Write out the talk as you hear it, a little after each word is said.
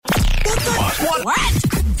What?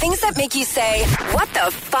 Things that make you say, what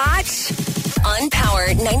the fotch? On Power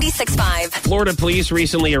 96.5. Florida police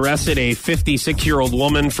recently arrested a 56-year-old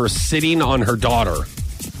woman for sitting on her daughter.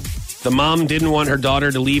 The mom didn't want her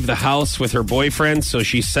daughter to leave the house with her boyfriend, so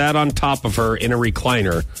she sat on top of her in a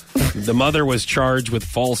recliner. The mother was charged with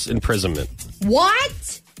false imprisonment.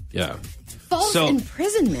 What? Yeah. False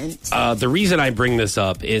imprisonment? The reason I bring this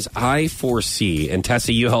up is I foresee, and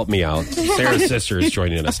Tessie, you help me out. Sarah's sister is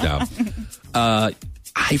joining us now.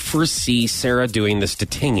 I foresee Sarah doing this to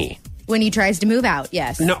Tingy. When he tries to move out,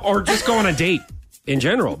 yes. No, or just go on a date in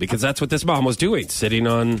general, because that's what this mom was doing, sitting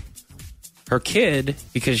on her kid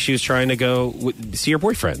because she was trying to go see her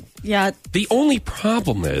boyfriend. Yeah. The only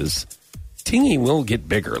problem is Tingy will get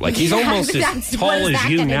bigger. Like, he's almost as tall as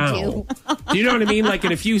you now. Do you know what I mean? Like,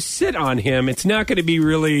 and if you sit on him, it's not going to be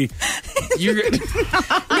really...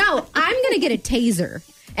 No, I'm going to get a taser.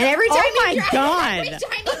 And every time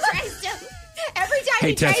Every time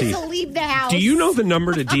he tries Tessie, to leave the house. do you know the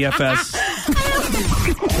number to DFS?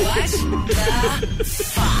 What the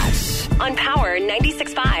fotch? On Power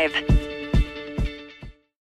 96.5.